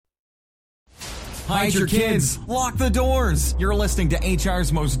Hide your kids. Lock the doors. You're listening to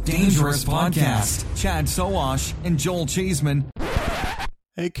HR's most dangerous podcast. Chad Sowash and Joel Cheeseman.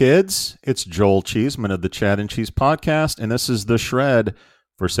 Hey kids, it's Joel Cheeseman of the Chad and Cheese Podcast, and this is The Shred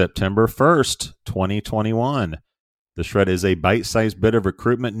for September 1st, 2021. The Shred is a bite-sized bit of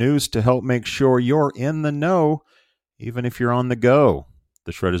recruitment news to help make sure you're in the know, even if you're on the go.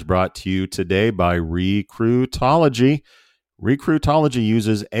 The Shred is brought to you today by Recruitology. Recruitology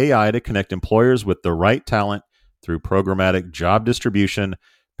uses AI to connect employers with the right talent through programmatic job distribution,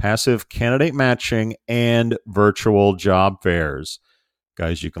 passive candidate matching, and virtual job fairs.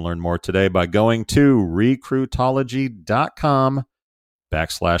 Guys, you can learn more today by going to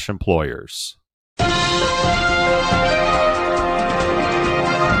recruitology.com/employers. Out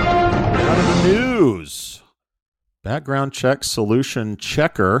of the news, background check solution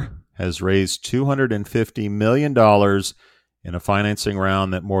Checkr has raised $250 million in a financing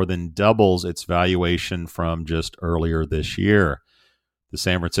round that more than doubles its valuation from just earlier this year. The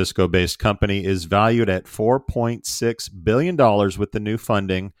San Francisco-based company is valued at $4.6 billion with the new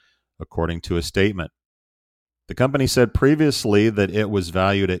funding, according to a statement. The company said previously that it was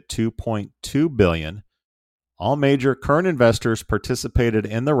valued at $2.2 billion. All major current investors participated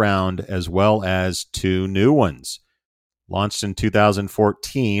in the round, as well as two new ones. Launched in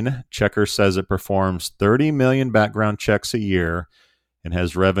 2014, Checkr says it performs 30 million background checks a year and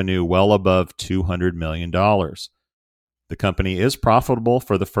has revenue well above $200 million. The company is profitable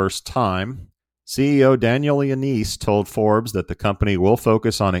for the first time. CEO Daniel Yannis told Forbes that the company will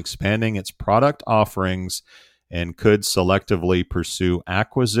focus on expanding its product offerings and could selectively pursue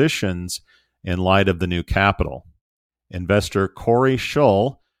acquisitions in light of the new capital. Investor Corey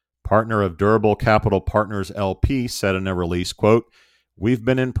Shull, partner of Durable Capital Partners LP, said in a release, quote, "We've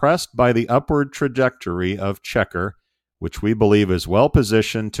been impressed by the upward trajectory of Checkr, which we believe is well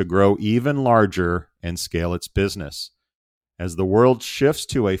positioned to grow even larger and scale its business. As the world shifts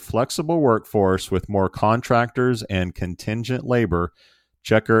to a flexible workforce with more contractors and contingent labor,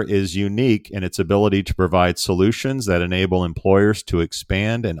 Checkr is unique in its ability to provide solutions that enable employers to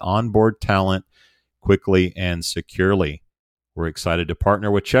expand and onboard talent quickly and securely. We're excited to partner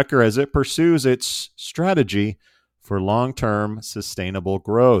with Checkr as it pursues its strategy for long-term sustainable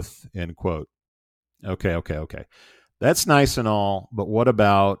growth," end quote. Okay. That's nice and all, but what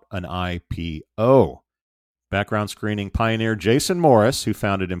about an IPO? Background screening pioneer Jason Morris, who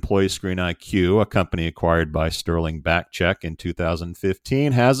founded Employee Screen IQ, a company acquired by Sterling Backcheck in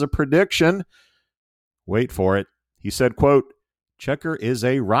 2015, has a prediction. Wait for it. He said, quote, "Checkr is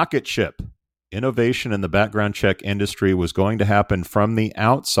a rocket ship. Innovation in the background check industry was going to happen from the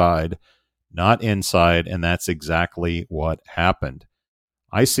outside, not inside, and that's exactly what happened.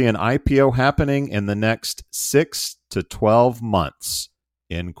 I see an IPO happening in the next 6 to 12 months,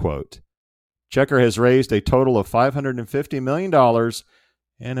 end quote. Checkr has raised a total of $550 million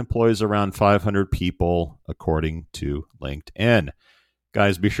and employs around 500 people, according to LinkedIn.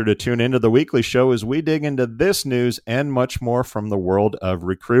 Guys, be sure to tune into the weekly show as we dig into this news and much more from the world of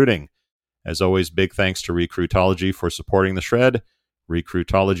recruiting. As always, big thanks to Recruitology for supporting The Shred.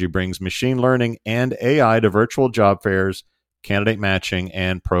 Recruitology brings machine learning and AI to virtual job fairs, candidate matching,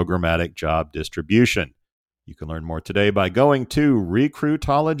 and programmatic job distribution. You can learn more today by going to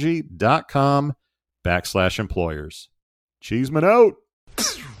recruitology.com/employers. Cheeseman out.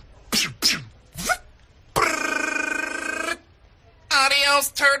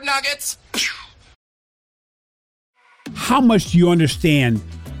 Adios, turd nuggets. How much do you understand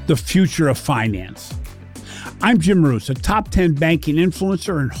the future of finance? I'm Jim Roos, a top 10 banking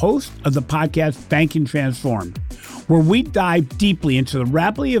influencer and host of the podcast Banking Transformed, where we dive deeply into the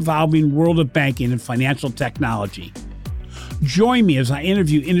rapidly evolving world of banking and financial technology. Join me as I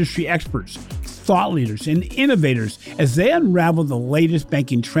interview industry experts, thought leaders, and innovators as they unravel the latest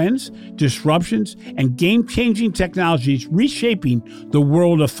banking trends, disruptions, and game-changing technologies reshaping the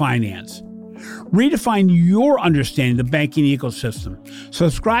world of finance. Redefine your understanding of the banking ecosystem.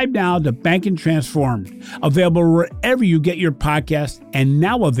 Subscribe now to Banking Transformed, available wherever you get your podcasts and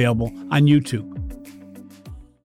now available on YouTube.